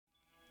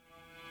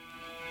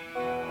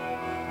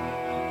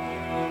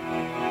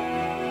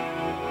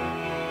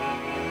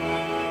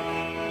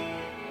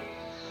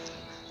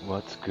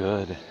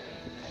Good. Hey,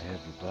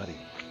 everybody.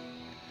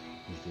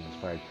 This is the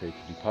Inspired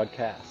Creativity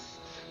Podcast.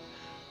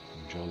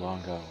 I'm Joe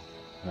Longo.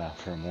 I'm out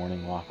for a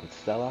morning walk with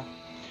Stella.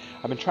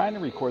 I've been trying to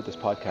record this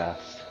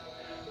podcast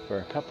for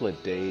a couple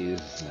of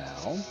days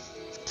now.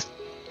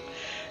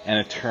 And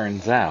it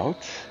turns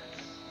out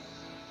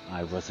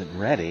I wasn't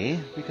ready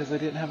because I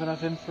didn't have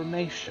enough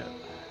information.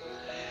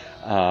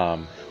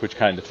 Which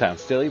kind of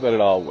sounds silly, but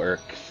it all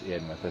works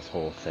in with this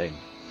whole thing.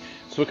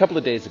 So a couple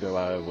of days ago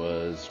I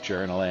was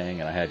journaling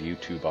and I had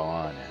YouTube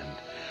on and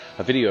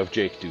a video of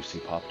Jake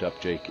Ducey popped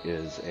up. Jake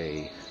is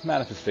a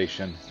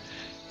manifestation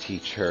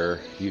teacher,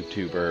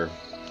 YouTuber.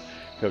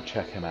 Go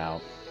check him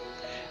out.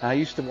 And I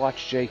used to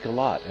watch Jake a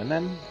lot and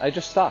then I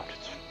just stopped.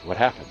 It's what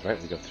happens,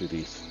 right? We go through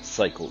these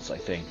cycles, I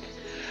think,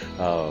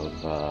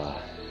 of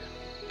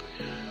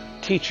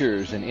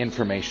teachers and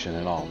information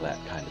and all that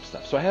kind of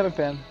stuff. So I haven't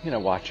been,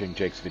 watching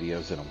Jake's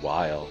videos in a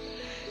while.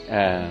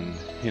 And,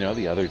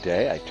 the other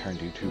day I turned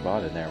YouTube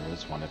on and there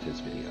was one of his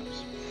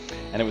videos.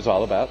 And it was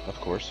all about, of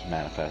course,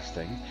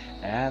 manifesting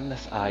and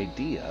this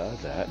idea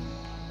that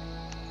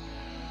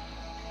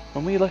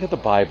when we look at the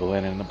Bible,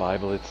 and in the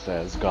Bible it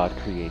says God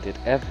created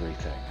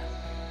everything.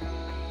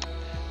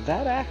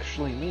 That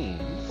actually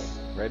means,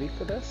 ready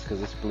for this? Because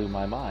this blew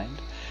my mind,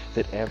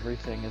 that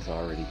everything is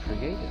already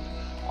created.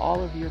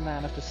 All of your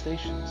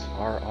manifestations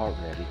are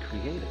already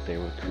created. They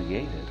were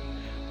created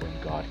when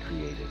God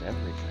created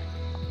everything.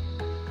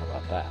 How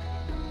about that?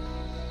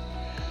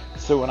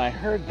 So when I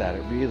heard that,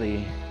 it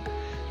really,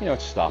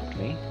 it stopped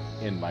me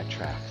in my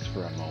tracks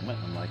for a moment.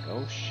 I'm like,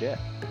 oh shit.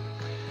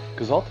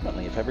 Because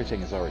ultimately, if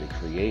everything is already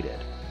created,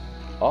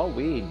 all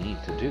we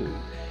need to do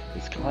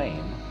is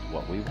claim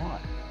what we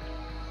want.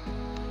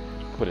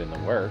 Put in the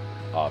work,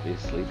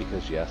 obviously,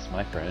 because yes,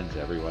 my friends,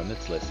 everyone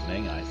that's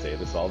listening, I say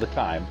this all the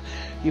time,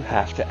 you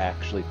have to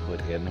actually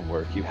put in the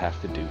work. You have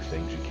to do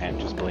things. You can't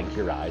just blink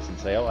your eyes and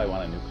say, oh, I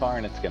want a new car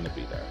and it's going to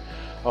be there.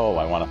 Oh,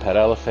 I want a pet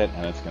elephant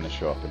and it's going to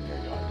show up in your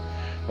yard,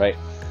 right?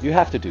 You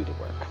have to do the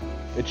work.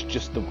 It's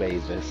just the way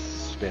this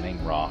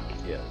spinning rock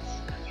is.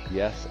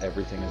 Yes,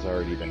 everything has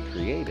already been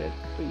created,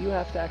 but you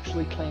have to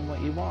actually claim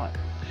what you want.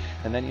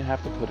 And then you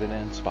have to put in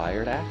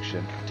inspired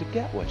action to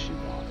get what you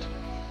want.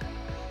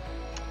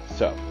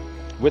 So,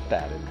 with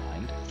that in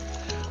mind,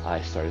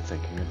 I started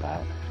thinking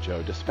about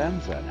Joe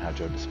Dispenza and how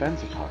Joe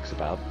Dispenza talks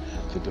about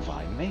the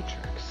divine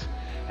matrix.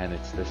 And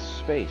it's this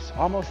space,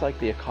 almost like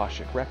the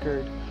Akashic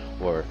record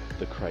or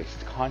the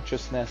Christ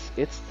consciousness.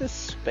 It's this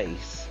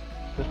space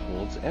that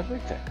holds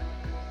everything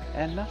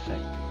and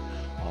nothing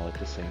all at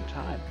the same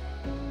time.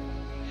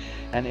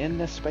 And in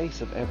this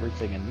space of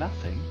everything and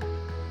nothing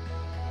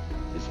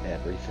is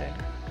everything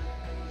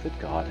that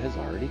God has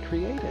already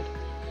created.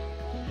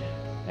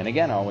 And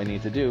again, all we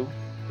need to do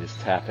is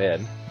tap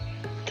in,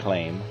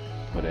 claim,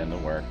 put in the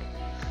work,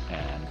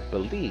 and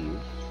believe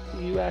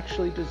that you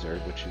actually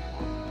deserve what you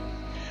want.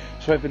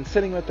 So I've been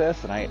sitting with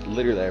this, and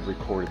I've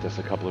recorded this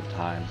a couple of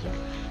times,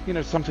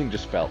 and, something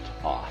just felt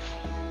off.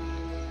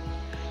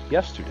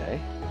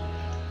 Yesterday,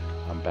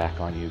 I'm back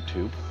on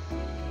YouTube,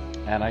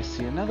 and I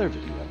see another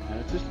video, and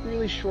it's this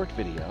really short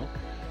video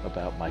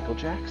about Michael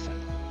Jackson.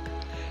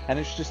 And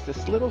it's just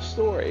this little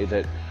story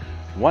that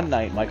one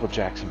night Michael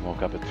Jackson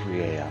woke up at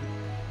 3 a.m.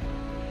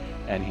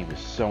 and he was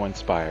so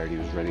inspired. He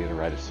was ready to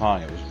write a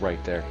song. It was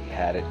right there. He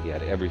had it. He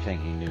had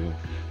everything. He knew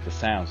the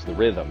sounds, the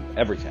rhythm,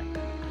 everything.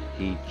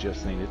 He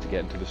just needed to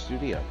get into the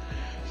studio.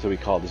 So he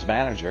called his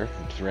manager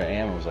at 3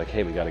 a.m. and was like,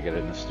 hey, we got to get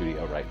in the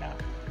studio right now.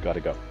 Got to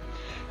go.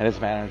 And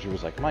his manager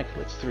was like,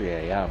 Michael, it's 3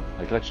 a.m.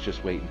 Let's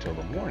just wait until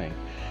the morning.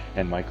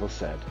 And Michael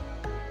said,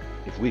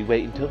 if we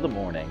wait until the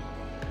morning,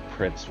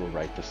 Prince will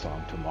write the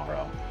song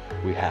tomorrow.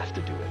 We have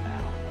to do it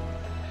now.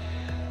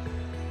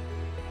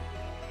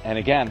 And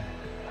again,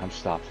 I'm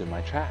stopped in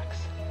my tracks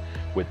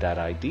with that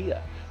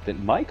idea that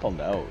Michael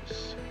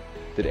knows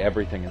that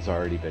everything has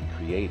already been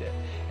created.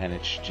 And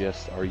it's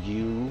just, are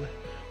you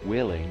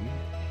willing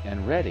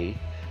and ready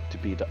to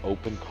be the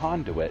open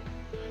conduit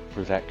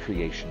for that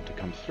creation to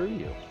come through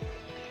you?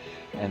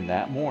 And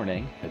that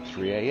morning at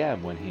 3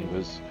 a.m. when he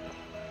was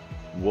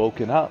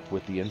woken up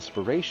with the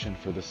inspiration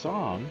for the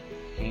song,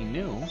 he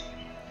knew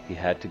he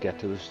had to get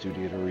to the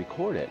studio to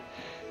record it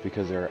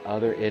because there are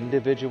other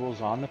individuals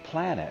on the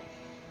planet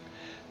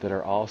that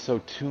are also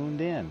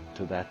tuned in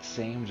to that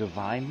same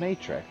divine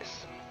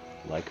matrix,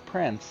 like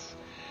Prince,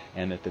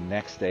 and that the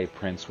next day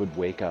Prince would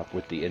wake up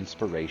with the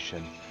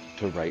inspiration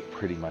to write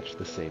pretty much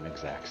the same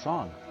exact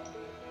song.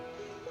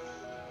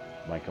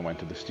 Michael went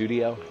to the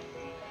studio,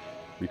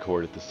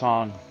 recorded the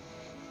song,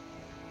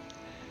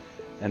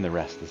 and the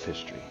rest is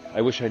history. I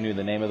wish I knew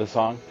the name of the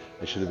song.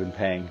 I should have been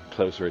paying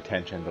closer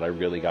attention, but I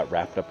really got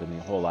wrapped up in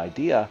the whole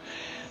idea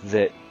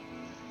that,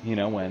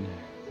 when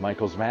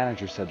Michael's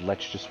manager said,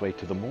 let's just wait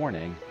till the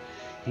morning,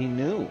 he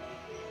knew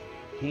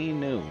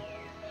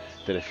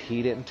that if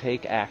he didn't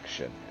take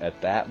action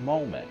at that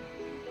moment,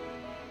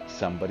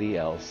 somebody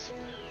else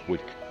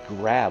would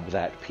grab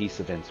that piece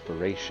of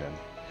inspiration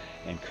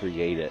and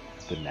create it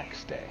the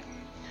next day.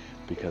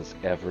 Because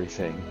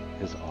everything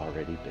has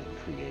already been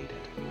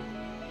created.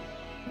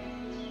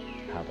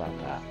 How about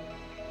that?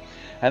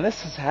 And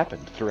this has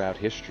happened throughout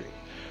history,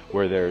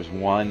 where there's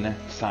one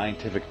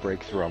scientific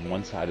breakthrough on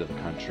one side of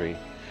the country,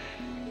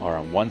 or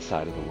on one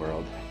side of the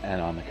world,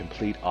 and on the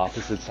complete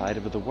opposite side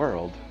of the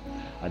world,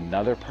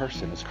 another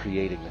person is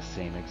creating the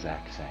same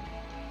exact thing.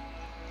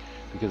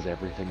 Because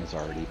everything has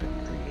already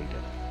been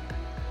created.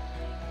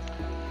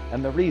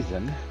 And the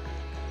reason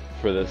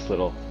for this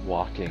little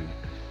walking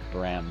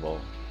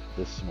ramble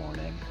this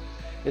morning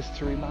is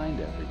to remind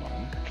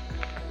everyone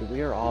that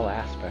we are all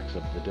aspects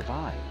of the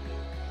divine.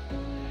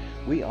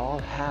 We all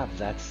have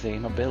that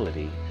same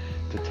ability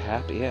to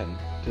tap in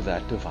to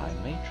that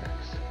divine matrix,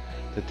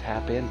 to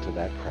tap into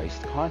that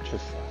Christ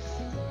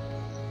consciousness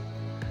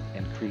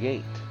and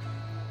create.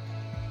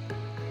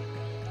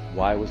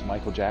 Why was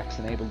Michael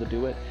Jackson able to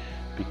do it?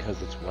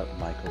 Because it's what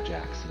Michael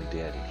Jackson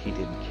did. He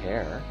didn't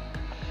care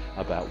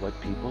about what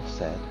people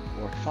said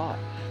or thought.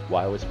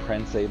 Why was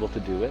Prince able to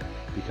do it?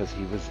 Because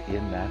he was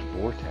in that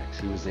vortex.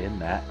 He was in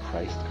that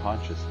Christ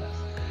consciousness.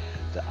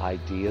 The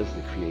ideas,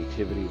 the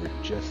creativity were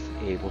just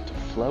able to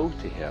flow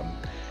to him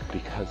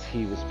because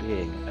he was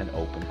being an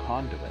open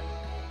conduit.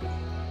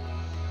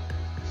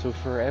 So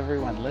for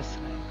everyone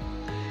listening,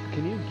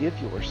 can you give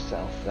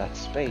yourself that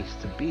space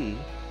to be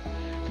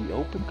the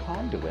open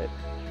conduit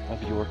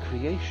of your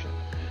creation,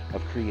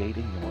 of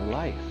creating your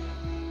life?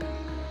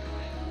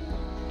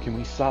 Can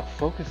we stop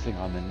focusing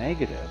on the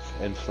negative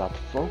and stop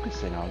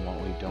focusing on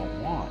what we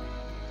don't want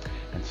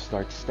and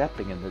start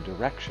stepping in the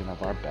direction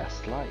of our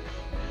best life?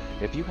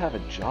 If you have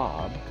a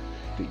job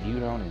that you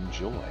don't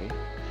enjoy,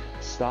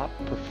 stop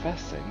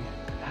professing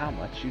how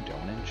much you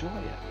don't enjoy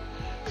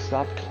it.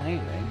 Stop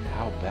claiming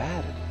how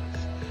bad it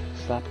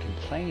is. Stop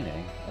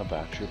complaining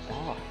about your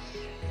boss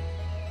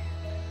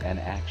and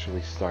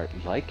actually start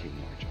liking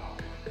your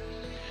job.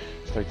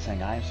 Start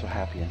saying, I am so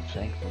happy and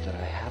thankful that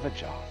I have a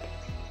job.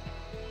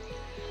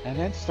 And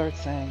then start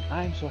saying,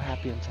 I'm so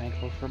happy and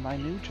thankful for my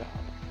new job.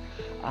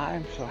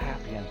 I'm so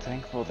happy and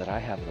thankful that I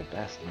have the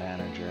best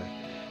manager,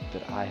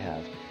 that I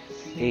have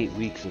 8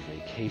 weeks of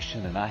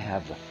vacation, and I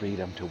have the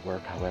freedom to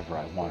work however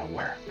I want to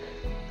work.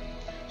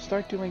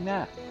 Start doing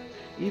that.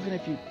 Even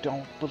if you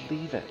don't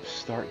believe it,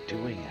 start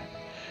doing it.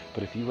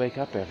 But if you wake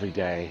up every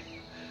day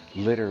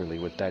literally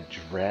with that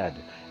dread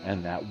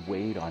and that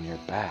weight on your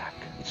back,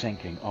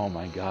 thinking, oh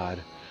my God,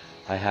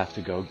 I have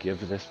to go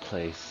give this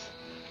place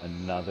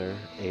another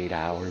 8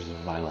 hours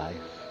of my life,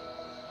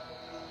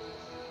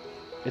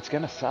 it's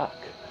gonna suck,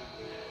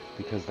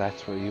 because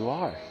that's where you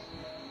are.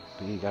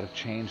 But you gotta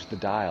change the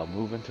dial,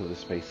 move into the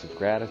space of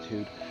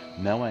gratitude,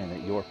 knowing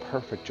that your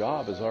perfect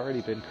job has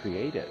already been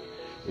created.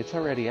 It's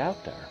already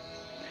out there.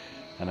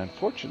 And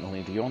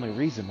unfortunately, the only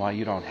reason why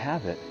you don't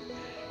have it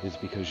is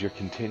because you're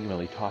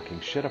continually talking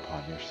shit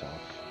upon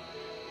yourself,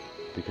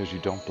 because you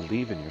don't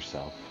believe in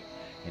yourself,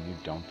 and you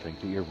don't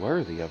think that you're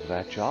worthy of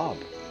that job.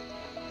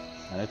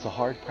 And it's a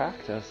hard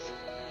practice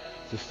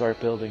to start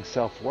building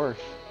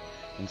self-worth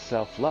and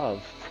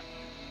self-love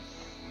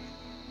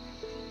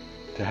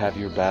to have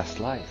your best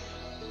life.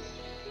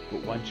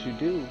 But once you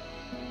do,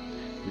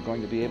 you're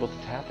going to be able to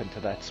tap into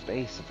that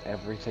space of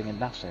everything and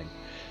nothing.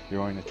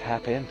 You're going to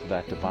tap into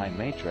that divine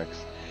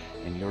matrix,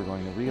 and you're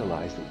going to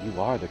realize that you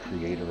are the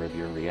creator of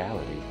your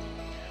reality.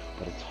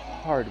 But it's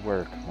hard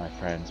work, my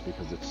friends,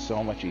 because it's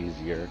so much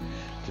easier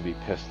to be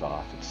pissed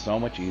off. It's so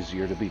much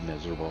easier to be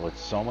miserable.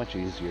 It's so much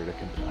easier to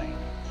complain.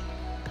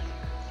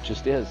 It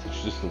just is.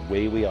 It's just the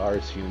way we are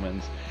as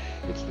humans.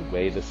 It's the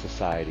way the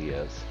society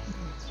is.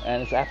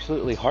 And it's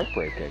absolutely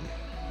heartbreaking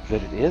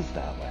that it is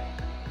that way.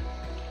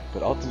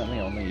 But ultimately,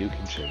 only you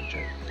can change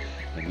it.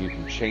 And you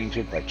can change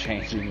it by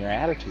changing your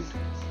attitude.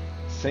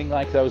 Sing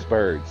like those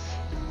birds.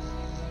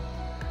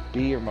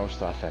 Be your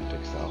most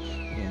authentic self.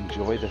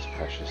 Enjoy this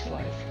precious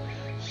life.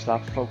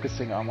 Stop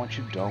focusing on what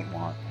you don't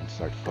want and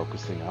start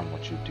focusing on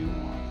what you do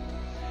want.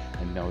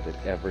 And know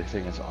that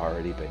everything has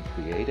already been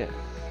created.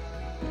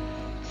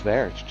 It's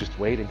there. It's just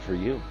waiting for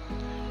you.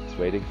 It's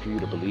waiting for you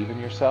to believe in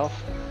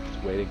yourself.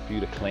 It's waiting for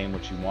you to claim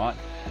what you want.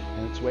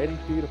 And it's waiting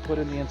for you to put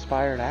in the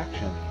inspired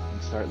action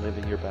and start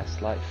living your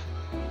best life.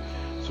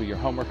 So your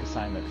homework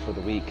assignment for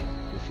the week,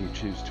 if you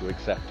choose to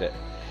accept it,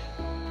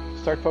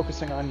 start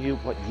focusing on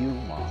what you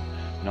want.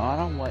 Not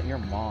on what your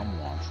mom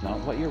wants, not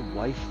what your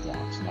wife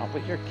wants, not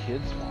what your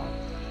kids want.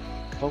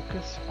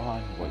 Focus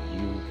on what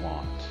you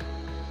want.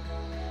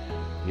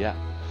 Yeah,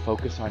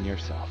 focus on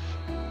yourself.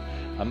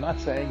 I'm not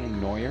saying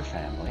ignore your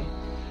family.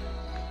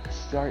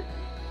 Start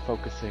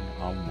focusing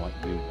on what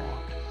you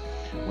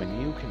want.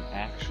 When you can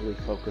actually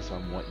focus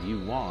on what you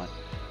want,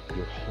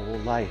 your whole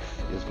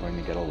life is going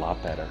to get a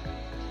lot better.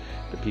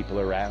 The people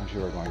around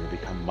you are going to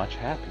become much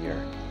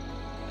happier,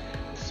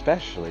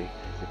 especially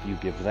if you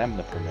give them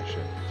the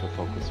permission to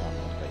focus on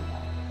what they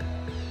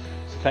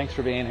want. So thanks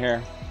for being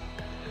here.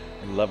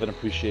 I love and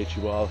appreciate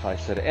you all. If I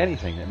said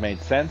anything that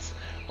made sense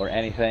or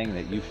anything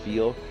that you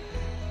feel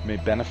may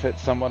benefit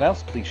someone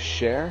else, please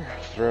share,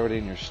 throw it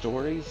in your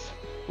stories,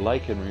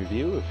 like and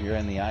review if you're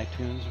in the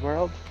iTunes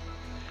world.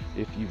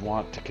 If you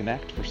want to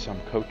connect for some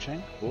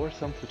coaching or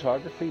some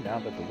photography now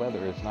that the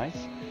weather is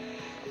nice,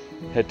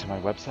 Head to my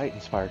website,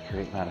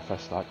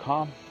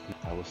 inspirecreatemanifest.com.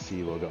 I will see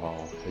you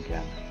all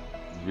again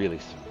really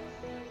soon.